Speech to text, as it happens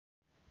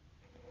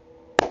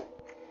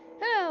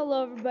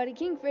Hello everybody,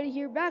 King Freddy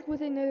here, back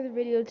with another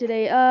video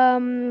today.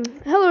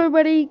 Hello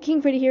everybody, King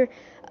Freddy here.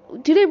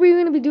 Today we're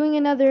going to be doing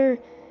another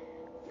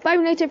Five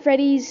Nights at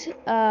Freddy's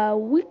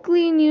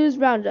weekly news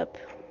roundup.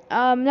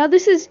 Now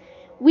this is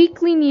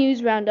weekly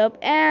news roundup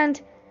and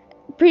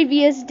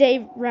previous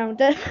day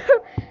roundup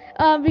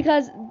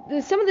because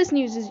some of this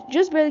news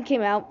just barely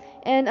came out,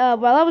 and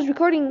while I was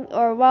recording,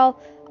 or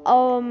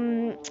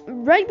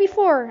right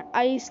before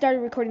I started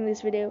recording this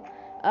video,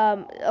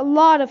 a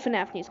lot of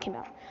FNAF news came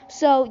out.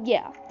 So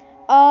yeah.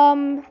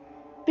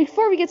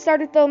 Before we get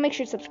started though, make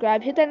sure to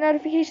subscribe, hit that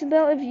notification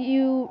bell if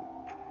you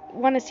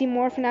want to see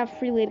more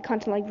FNAF related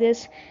content like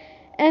this,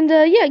 and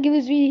yeah, give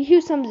this video a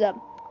huge thumbs up.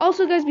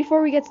 Also guys,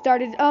 before we get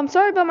started,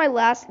 sorry about my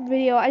last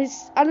video. I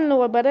don't know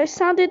what, but I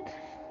sounded,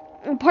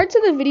 parts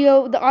of the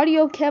video, the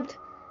audio kept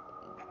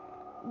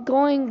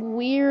going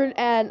weird,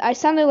 and I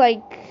sounded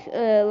like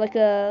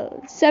a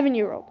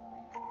 7-year-old.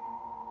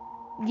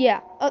 Yeah,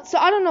 so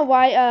I don't know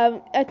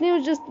why. I think it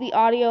was just the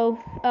audio.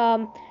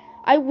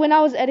 When I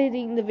was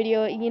editing the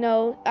video,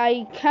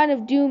 I kind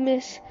of do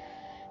miss.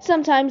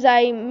 Sometimes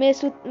I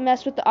mess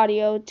with the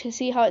audio to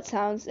see how it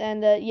sounds,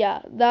 and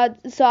yeah,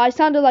 so I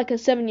sounded like a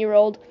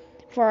 7-year-old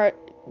for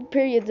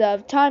periods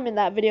of time in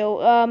that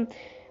video.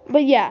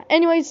 But yeah.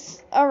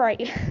 Anyways, all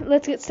right,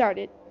 let's get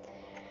started.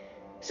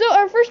 So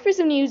our first piece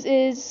of news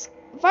is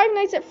Five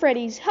Nights at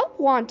Freddy's Help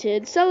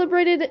Wanted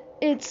celebrated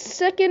its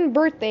second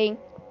birthday.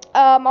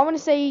 I want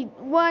to say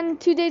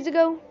 1-2 days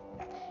ago,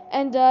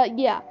 and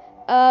yeah.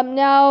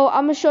 Now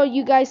I'm gonna show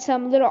you guys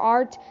some little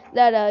art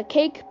that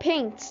Cake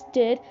Paints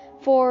did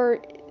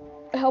for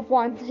Help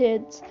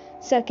Wanted's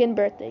second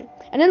birthday,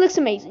 and it looks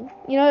amazing.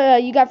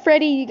 You got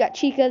Freddy, you got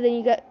Chica, then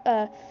you got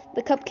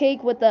the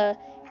cupcake with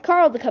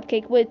Carl the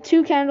cupcake with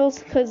 2 candles,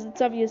 because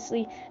it's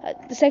obviously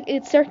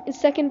it's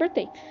second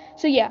birthday.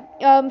 So yeah,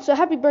 so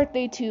happy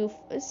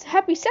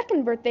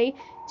second birthday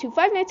to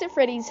Five Nights at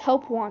Freddy's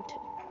Help Wanted.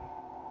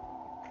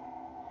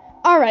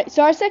 Alright,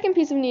 so our second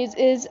piece of news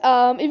is,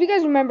 if you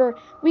guys remember,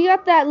 we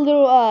got that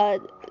little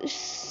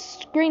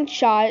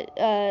screenshot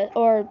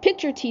or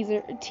picture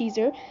teaser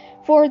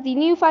for the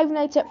new Five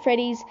Nights at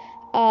Freddy's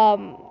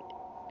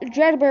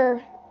Dreadbear,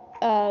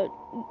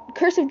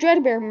 Curse of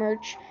Dreadbear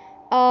merch,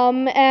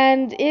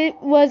 and it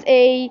was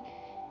a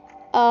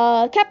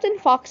Captain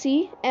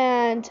Foxy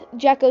and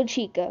Jacko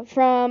Chica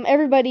from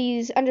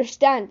Everybody's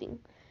Understanding.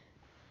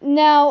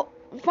 Now,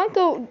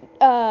 Funko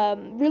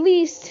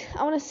released,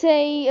 I want to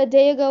say a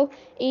day ago,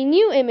 a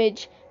new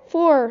image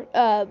for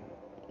the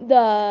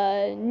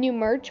new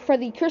merch, for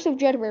the Curse of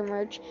Dreadbear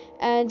merch,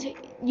 and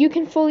you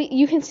can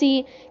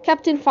see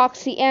Captain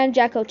Foxy and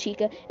Jacko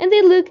Chica, and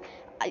they look,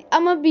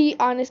 I'm gonna be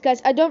honest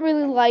guys, I don't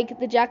really like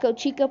the Jacko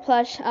Chica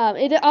plush.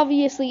 It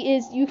obviously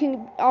is, you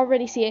can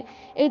already see it,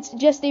 it's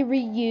just a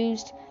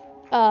reused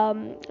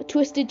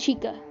Twisted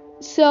Chica.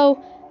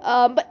 So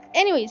but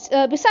anyways,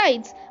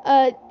 besides,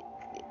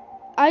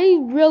 I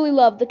really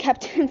love the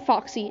Captain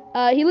Foxy.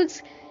 He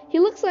looks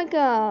like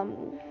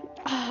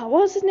what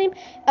was his name?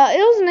 It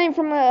was a name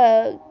from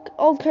a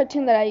old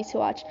cartoon that I used to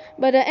watch.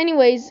 But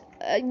anyways,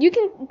 you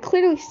can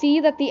clearly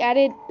see that they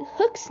added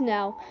hooks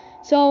now.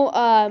 So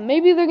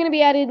maybe they're gonna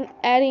be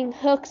adding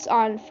hooks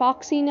on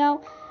Foxy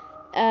now.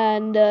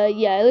 And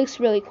yeah, it looks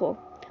really cool.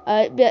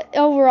 But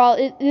overall,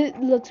 it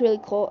looks really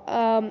cool.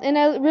 And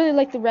I really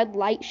like the red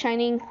light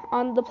shining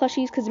on the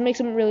plushies, because it makes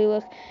them really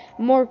look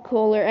more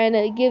cooler, and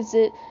it gives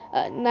it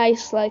a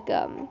nice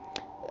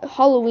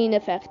Halloween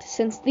effect,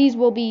 since these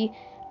will be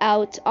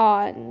out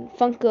on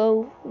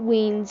Funko's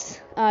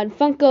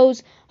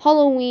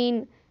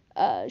Halloween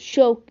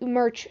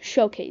merch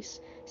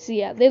showcase. So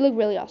yeah, they look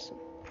really awesome.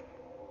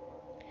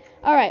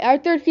 All right, our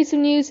third piece of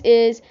news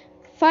is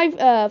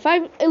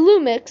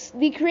Illumix,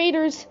 the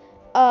creators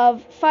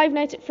of Five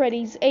Nights at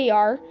Freddy's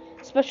AR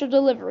Special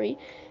Delivery,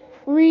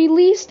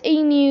 released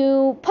a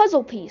new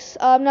puzzle piece.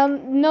 Now,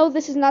 no,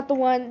 this is not the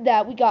one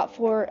that we got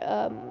for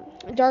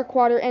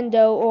Darkwater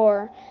Endo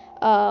or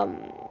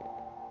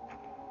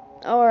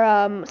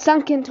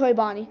Sunken Toy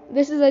Bonnie.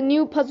 This is a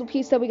new puzzle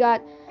piece that we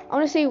got. I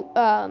want to say,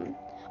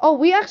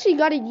 we actually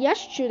got it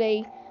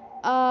yesterday,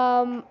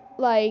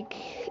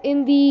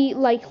 in the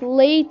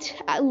late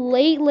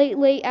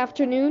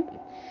afternoon.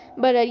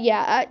 But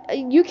yeah,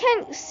 you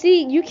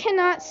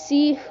cannot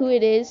see who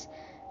it is,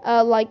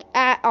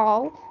 at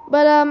all.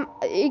 But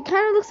it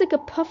kind of looks like a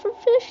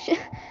pufferfish.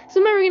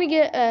 So maybe we're gonna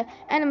get an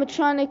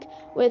animatronic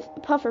with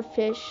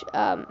pufferfish,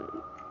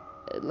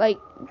 like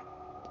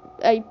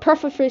a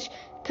pufferfish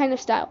kind of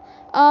style.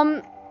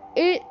 I'm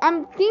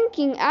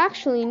thinking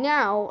actually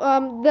now,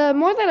 the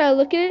more that I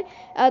look at it,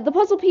 the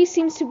puzzle piece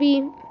seems to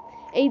be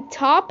a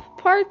top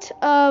part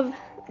of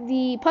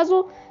the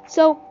puzzle.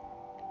 So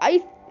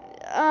I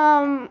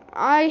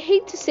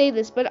hate to say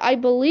this, but I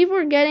believe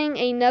we're getting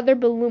another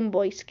Balloon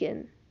Boy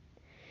skin.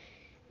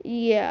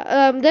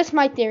 Yeah, that's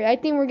my theory. I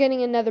think we're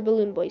getting another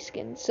Balloon Boy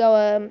skin.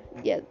 So,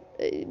 yeah,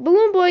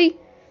 Balloon Boy,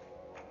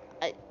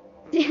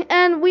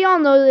 and we all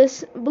know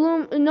this,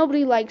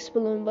 nobody likes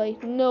Balloon Boy.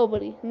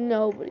 Nobody.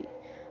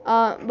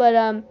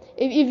 But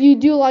if you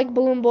do like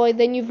Balloon Boy,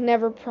 then you've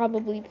never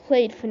probably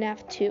played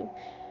FNAF 2.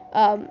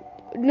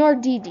 Nor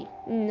DD.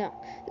 No.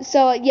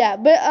 So, yeah.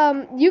 But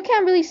you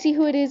can't really see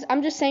who it is.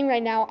 I'm just saying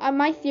right now.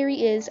 My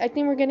theory is I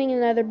think we're getting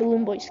another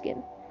Balloon Boy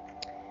skin.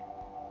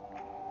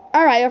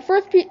 Alright, our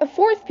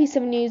fourth piece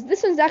of news.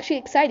 This one's actually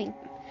exciting.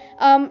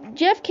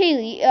 Jeff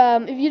Cayley,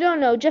 if you don't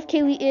know, Jeff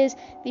Cayley is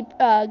the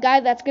guy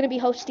that's going to be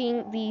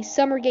hosting the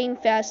Summer Game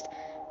Fest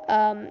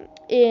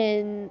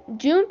in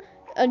June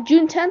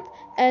 10th.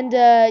 And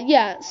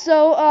yeah,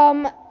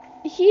 so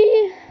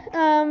he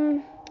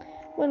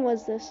when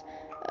was this?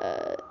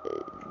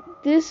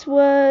 This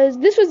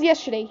was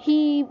yesterday.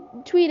 He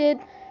tweeted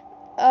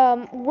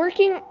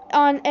working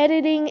on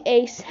editing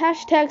a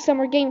hashtag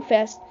Summer Game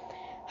Fest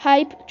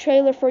hype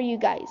trailer for you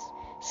guys.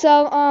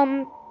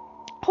 So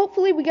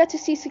hopefully we get to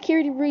see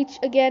Security Breach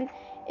again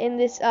in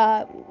this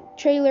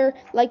trailer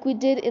like we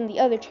did in the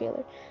other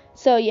trailer.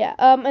 So yeah,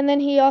 and then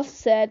he also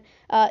said,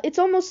 it's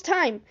almost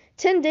time.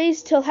 10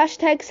 days till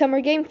hashtag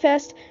Summer Game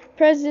Fest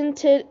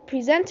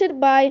presented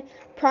by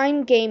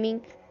Prime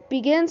Gaming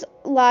begins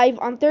live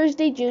on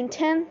Thursday, June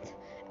 10th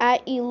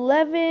at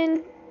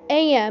 11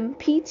 a.m.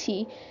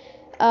 PT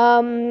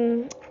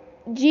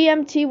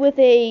GMT with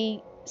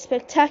a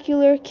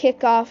spectacular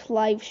kickoff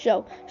live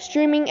show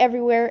streaming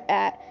everywhere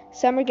at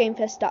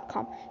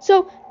summergamefest.com.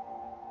 So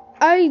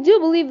I do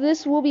believe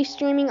this will be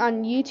streaming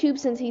on YouTube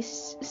since he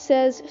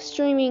says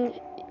streaming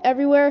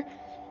everywhere,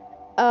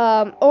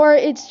 or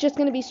it's just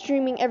going to be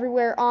streaming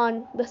everywhere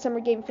on the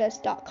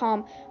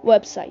summergamefest.com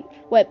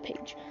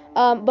webpage.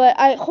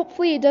 But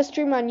hopefully it does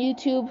stream on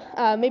YouTube,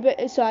 maybe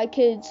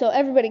so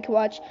everybody can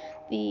watch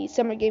the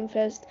Summer Game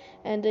Fest.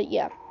 And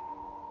yeah.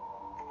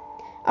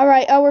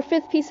 Alright, our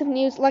fifth piece of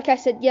news. Like I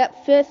said,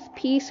 fifth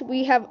piece.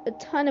 We have a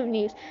ton of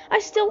news. I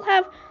still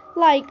have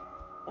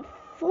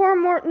four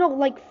more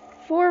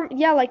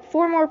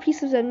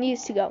pieces of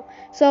news to go.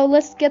 So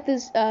let's get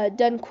this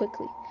done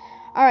quickly.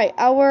 Alright,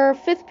 our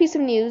fifth piece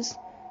of news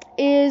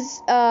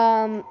is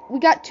we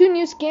got 2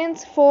 new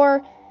skins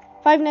for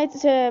Five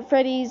Nights at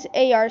Freddy's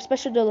AR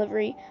Special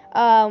Delivery.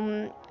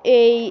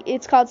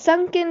 It's called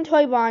Sunken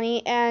Toy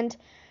Bonnie and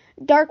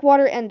Dark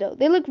Water Endo.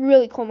 They look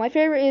really cool. My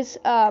favorite is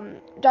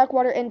Dark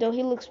Water Endo.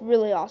 He looks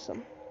really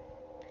awesome.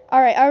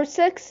 Alright, our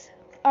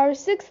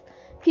sixth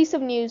piece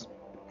of news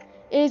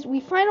is we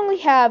finally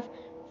have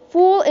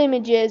full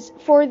images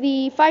for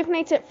the Five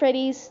Nights at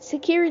Freddy's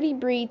Security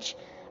Breach.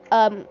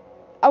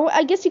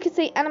 I guess you could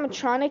say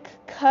animatronic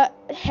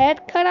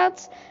head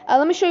cutouts.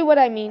 Let me show you what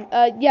I mean.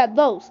 Yeah,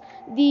 those.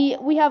 We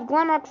have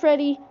Glamrock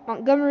Freddy,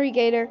 Montgomery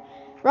Gator,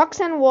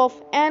 Roxanne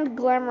Wolf, and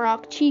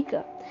Glamrock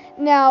Chica.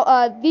 Now,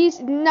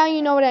 now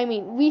you know what I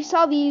mean. We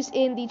saw these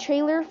in the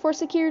trailer for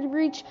Security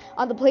Breach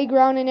on the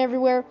playground and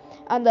everywhere,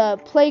 on the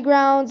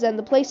playgrounds and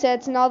the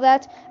playsets and all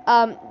that.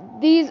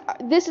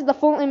 This is the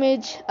full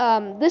image.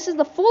 This is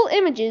the full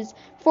images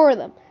for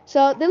them.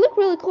 So they look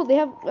really cool. They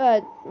have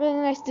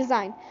really nice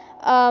design.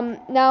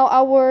 Now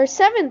our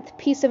seventh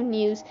piece of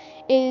news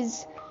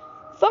is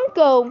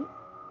Funko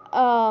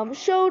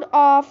showed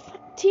off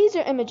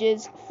teaser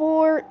images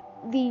for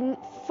the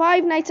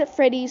Five Nights at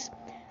Freddy's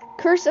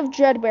Curse of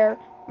Dreadbear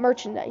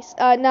merchandise.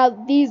 Now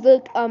these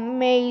look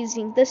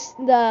amazing.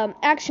 The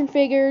action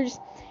figures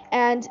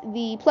and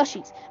the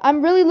plushies.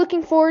 I'm really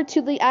looking forward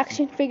to the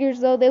action figures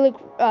though. They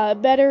look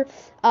better.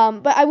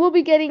 But I will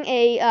be getting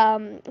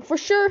for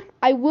sure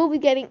I will be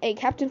getting a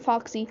Captain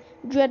Foxy,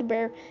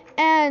 Dreadbear,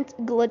 and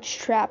Glitch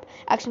Trap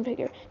action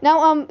figure.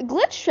 Now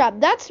Glitch Trap,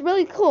 that's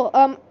really cool.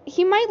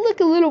 He might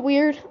look a little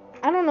weird.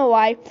 I don't know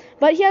why,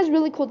 but he has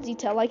really cool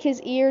detail, like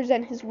his ears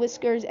and his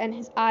whiskers and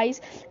his eyes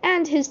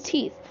and his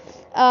teeth.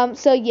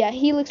 So yeah,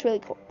 he looks really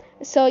cool.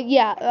 So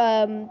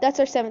yeah,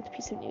 that's our seventh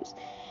piece of news.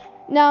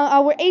 Now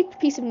our eighth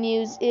piece of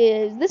news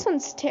is, this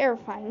one's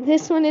terrifying.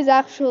 This one is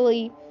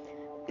actually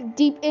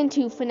deep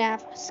into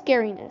FNAF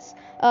scariness.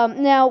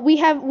 Now we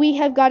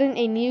have gotten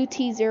a new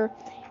teaser,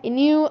 a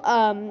new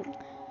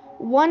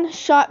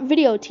one-shot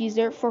video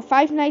teaser for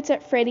Five Nights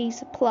at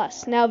Freddy's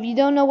Plus. Now, if you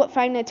don't know what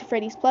Five Nights at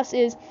Freddy's Plus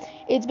is,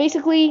 it's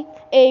basically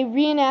a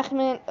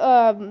reenactment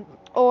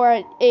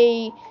or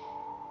a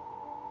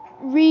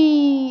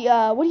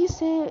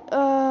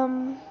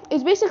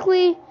it's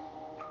basically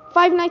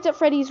Five Nights at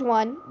Freddy's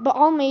 1, but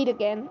all made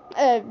again,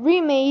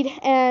 remade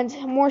and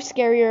more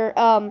scarier.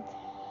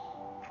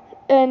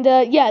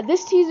 Yeah,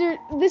 this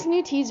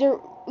new teaser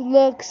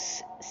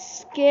looks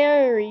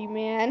scary,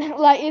 man.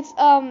 Like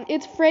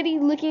it's Freddy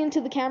looking into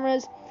the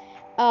cameras,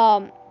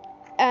 and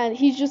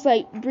he's just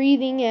like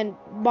breathing and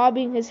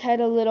bobbing his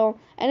head a little,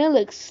 and it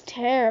looks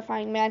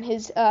terrifying, man.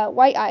 His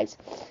white eyes.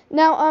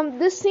 Now,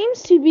 this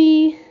seems to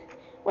be,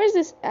 where is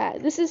this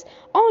at? This is,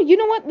 oh, you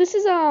know what? This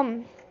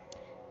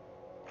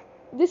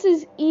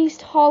is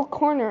East Hall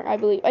Corner, I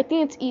believe. I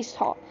think it's East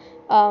Hall.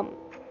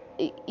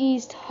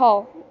 East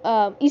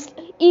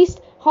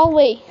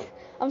Hallway.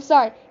 I'm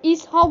sorry,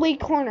 East Hallway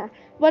Corner.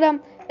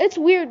 But it's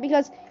weird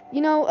because,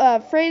 you know,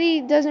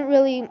 Freddy doesn't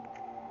really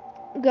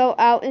go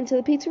out into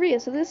the pizzeria,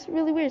 so this is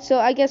really weird. So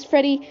I guess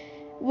Freddy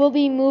will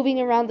be moving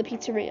around the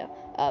pizzeria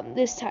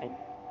this time.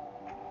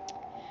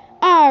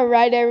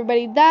 Alright,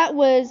 everybody, that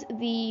was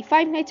the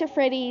Five Nights at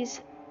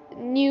Freddy's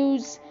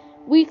news,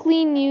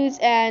 weekly news,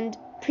 and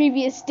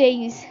previous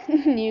days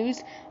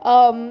news.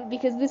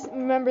 Because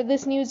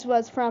this news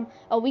was from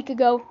a week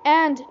ago,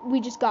 and we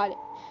just got it,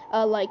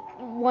 like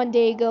 1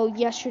 day ago,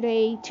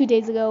 yesterday, 2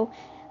 days ago.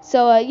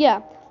 So,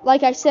 yeah,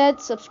 like I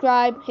said,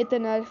 subscribe, hit the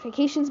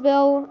notifications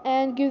bell,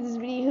 and give this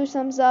video a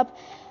thumbs up.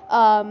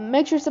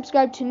 Make sure to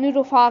subscribe to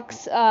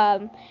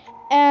NoodleFox,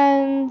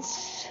 and,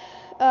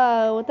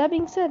 with that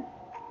being said,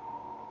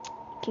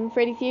 King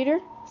Freddy Theater,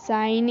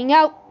 signing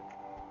out.